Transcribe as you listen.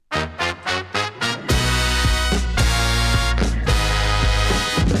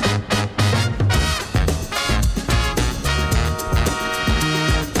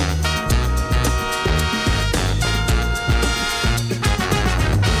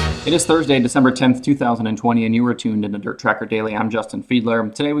It is Thursday, December 10th, 2020, and you are tuned into Dirt Tracker Daily. I'm Justin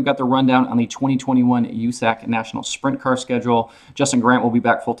Fiedler. Today we've got the rundown on the 2021 USAC National Sprint Car schedule. Justin Grant will be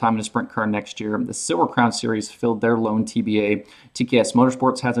back full-time in a sprint car next year. The Silver Crown Series filled their lone TBA. TKS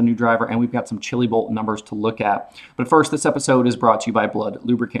Motorsports has a new driver, and we've got some Chili Bolt numbers to look at. But first, this episode is brought to you by Blud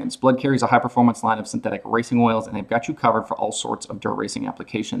Lubricants. Blud carries a high-performance line of synthetic racing oils, and they've got you covered for all sorts of dirt racing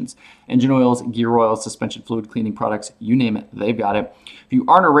applications. Engine oils, gear oils, suspension fluid cleaning products, you name it, they've got it. If you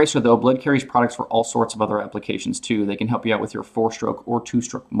aren't a racer, though, Blud carries products for all sorts of other applications, too. They can help you out with your 4-stroke or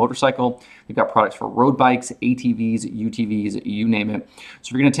 2-stroke motorcycle. They've got products for road bikes, ATVs, UTVs, you name it. So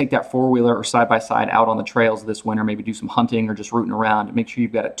if you're going to take that four-wheeler or side-by-side out on the trails this winter, maybe do some hunting or just rooting around, make sure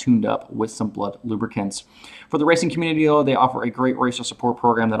you've got it tuned up with some Blud lubricants. For the racing community, though, they offer a great racer support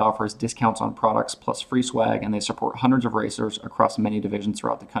program that offers discounts on products plus free swag, and they support hundreds of racers across many divisions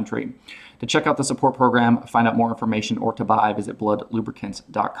throughout the country. To check out the support program, find out more information, or to buy, visit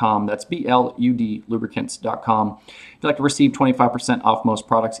bludlubricants.com. That's BLUD lubricants.com. If you'd like to receive 25% off most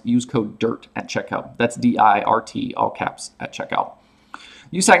products, use code DIRT at checkout. That's DIRT, all caps, at checkout.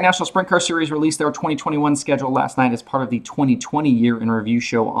 USAC National Sprint Car Series released their 2021 schedule last night as part of the 2020 Year in Review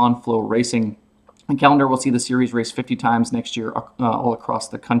show on Flow Racing. The calendar will see the series race 50 times next year all across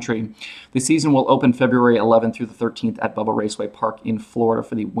the country. The season will open February 11th through the 13th at Bubba Raceway Park in Florida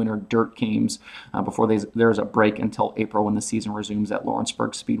for the Winter Dirt Games before there's a break until April when the season resumes at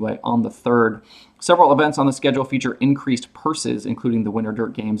Lawrenceburg Speedway on the 3rd. Several events on the schedule feature increased purses, including the Winter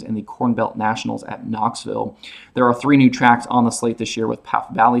Dirt Games and the Corn Belt Nationals at Knoxville. There are 3 new tracks on the slate this year, with Path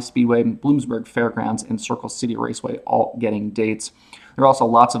Valley Speedway, Bloomsburg Fairgrounds, and Circle City Raceway all getting dates. There are also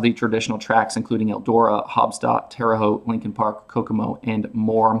lots of the traditional tracks, including Eldora, Haubstadt, Terre Haute, Lincoln Park, Kokomo, and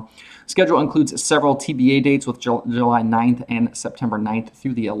more. The schedule includes several TBA dates with July 9th and September 9th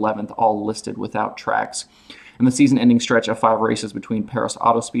through the 11th, all listed without tracks. And the season-ending stretch of 5 races between Paris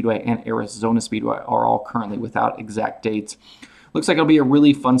Auto Speedway and Arizona Speedway are all currently without exact dates. Looks like it'll be a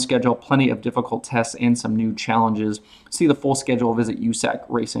really fun schedule, plenty of difficult tests, and some new challenges. See the full schedule, visit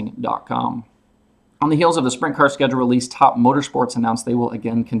usacracing.com. On the heels of the Sprint Car schedule release, Top Motorsports announced they will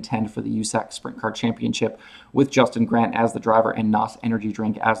again contend for the USAC Sprint Car Championship with Justin Grant as the driver and NOS Energy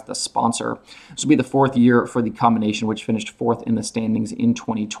Drink as the sponsor. This will be the 4th year for the combination, which finished 4th in the standings in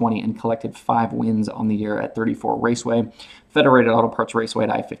 2020 and collected 5 wins on the year at 34 Raceway, Federated Auto Parts Raceway at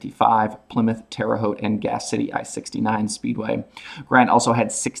I-55, Plymouth, Terre Haute, and Gas City I-69 Speedway. Grant also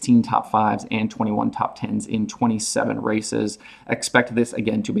had 16 top 5s and 21 top 10s in 27 races. Expect this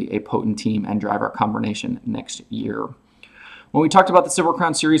again to be a potent team and driver combination next year. When we talked about the Silver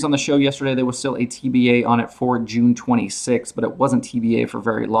Crown Series on the show yesterday, there was still a TBA on it for June 26th, but it wasn't TBA for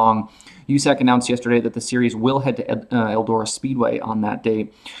very long. USAC announced yesterday that the series will head to Eldora Speedway on that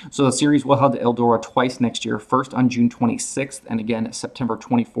date. So the series will head to Eldora twice next year, first on June 26th and again September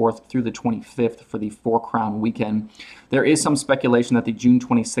 24th through the 25th for the Four Crown weekend. There is some speculation that the June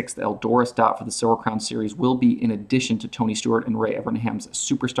 26th Eldora stop for the Silver Crown Series will be in addition to Tony Stewart and Ray Evernham's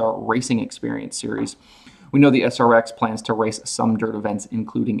Superstar Racing Experience Series. We know the SRX plans to race some dirt events,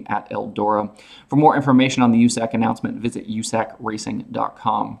 including at Eldora. For more information on the USAC announcement, visit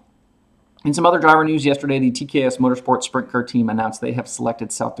usacracing.com. In some other driver news yesterday, the TKS Motorsports Sprint Car team announced they have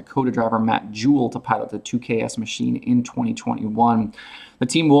selected South Dakota driver Matt Jewell to pilot the 2KS machine in 2021. The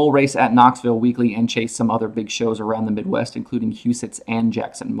team will race at Knoxville weekly and chase some other big shows around the Midwest, including Huset's and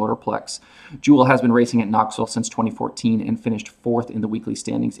Jackson Motorplex. Jewell has been racing at Knoxville since 2014 and finished 4th in the weekly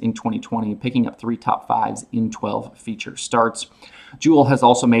standings in 2020, picking up 3 top 5s in 12 feature starts. Jewell has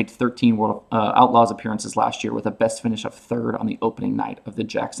also made 13 World Outlaws appearances last year with a best finish of 3rd on the opening night of the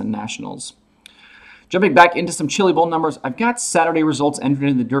Jackson Nationals. Jumping back into some Chili Bowl numbers, I've got Saturday results entered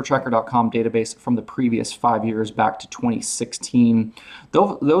in the DirtTracker.com database from the previous 5 years back to 2016.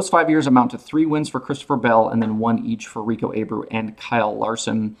 Those 5 years amount to 3 wins for Christopher Bell and then 1 each for Rico Abreu and Kyle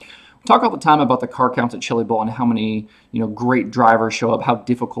Larson. We talk all the time about the car counts at Chili Bowl and how many great drivers show up, how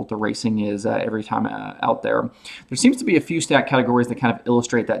difficult the racing is every time out there. There seems to be a few stat categories that kind of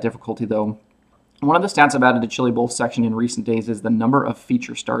illustrate that difficulty, though. One of the stats I've added to Chili Bowl section in recent days is the number of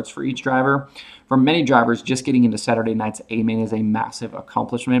feature starts for each driver. For many drivers, just getting into Saturday night's A-Main is a massive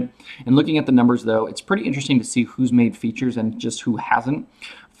accomplishment. And looking at the numbers, though, it's pretty interesting to see who's made features and just who hasn't.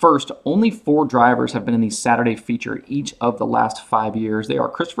 First, only 4 drivers have been in the Saturday feature each of the last 5 years. They are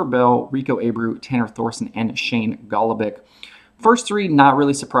Christopher Bell, Rico Abreu, Tanner Thorson, and Shane Golobic. First 3, not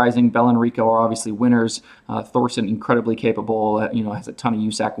really surprising. Bell and Rico are obviously winners. Thorson, incredibly capable, has a ton of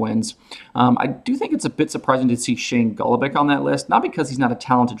USAC wins. I do think it's a bit surprising to see Shane Golobic on that list, not because he's not a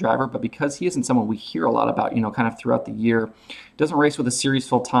talented driver, but because he isn't someone we hear a lot about, kind of throughout the year. He doesn't race with a series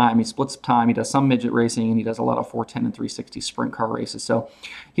full time. He splits time. He does some midget racing, and he does a lot of 410 and 360 sprint car races. So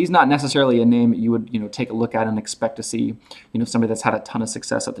he's not necessarily a name that you would, take a look at and expect to see, somebody that's had a ton of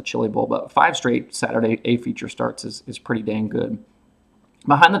success at the Chili Bowl. But 5 straight Saturday A feature starts is pretty dang good.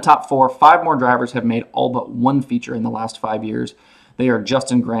 Behind the top 4, 5 more drivers have made all but one feature in the last 5 years. They are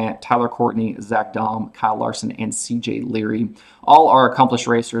Justin Grant, Tyler Courtney, Zach Dahm, Kyle Larson, and CJ Leary. All are accomplished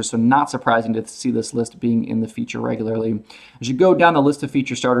racers, so not surprising to see this list being in the feature regularly. As you go down the list of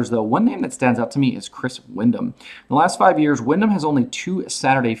feature starters, though, one name that stands out to me is Chris Windom. In the last 5 years, Windom has only 2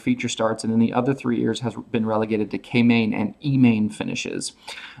 Saturday feature starts, and in the other 3 years has been relegated to K-Main and E-Main finishes.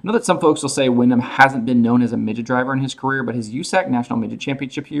 I know that some folks will say Windom hasn't been known as a midget driver in his career, but his USAC National Midget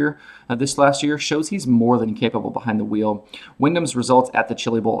Championship year, this last year, shows he's more than capable behind the wheel. Windom's results at the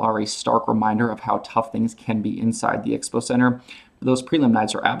Chili Bowl are a stark reminder of how tough things can be inside the Expo Center. Those prelim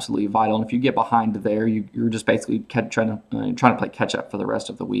nights are absolutely vital, and if you get behind there, you're just basically trying to play catch up for the rest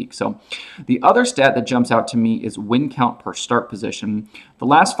of the week. So the other stat that jumps out to me is win count per start position. The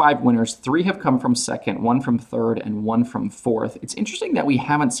last 5 winners, 3 have come from second, 1 from third, and 1 from fourth. It's interesting that we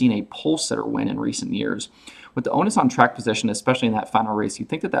haven't seen a pole sitter win in recent years. With the onus on track position, especially in that final race, you'd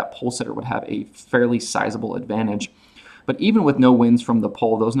think that pole sitter would have a fairly sizable advantage. But even with no wins from the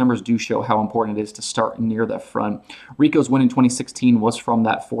pole, those numbers do show how important it is to start near the front. Rico's win in 2016 was from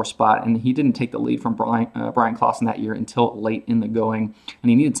that 4th spot, and he didn't take the lead from Brian Clausen that year until late in the going,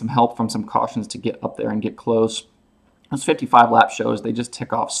 and he needed some help from some cautions to get up there and get close. Those 55-lap shows, they just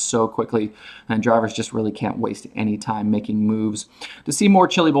tick off so quickly, and drivers just really can't waste any time making moves. To see more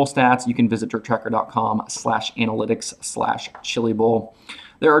Chili Bowl stats, you can visit dirttracker.com/analytics/Chili Bowl.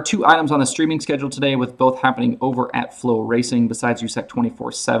 There are 2 items on the streaming schedule today, with both happening over at Flow Racing. Besides USAC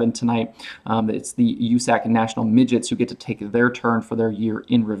 24/7 tonight, it's the USAC National Midgets who get to take their turn for their year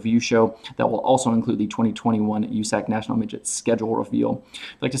in review show. That will also include the 2021 USAC National Midgets schedule reveal.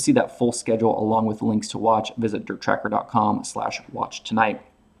 If you'd like to see that full schedule along with links to watch, visit dirttracker.com/watch tonight.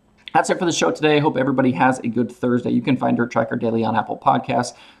 That's it for the show today. I hope everybody has a good Thursday. You can find Dirt Tracker daily on Apple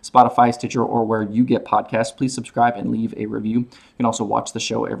Podcasts, Spotify, Stitcher, or where you get podcasts. Please subscribe and leave a review. You can also watch the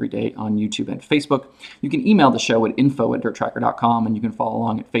show every day on YouTube and Facebook. You can email the show at info@dirttracker.com, and you can follow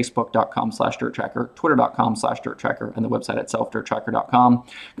along at facebook.com/dirttracker, twitter.com/dirttracker, and the website itself, dirttracker.com.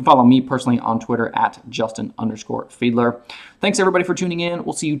 You can follow me personally on Twitter at Justin_Fiedler. Thanks everybody for tuning in.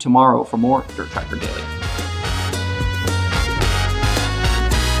 We'll see you tomorrow for more Dirt Tracker Daily.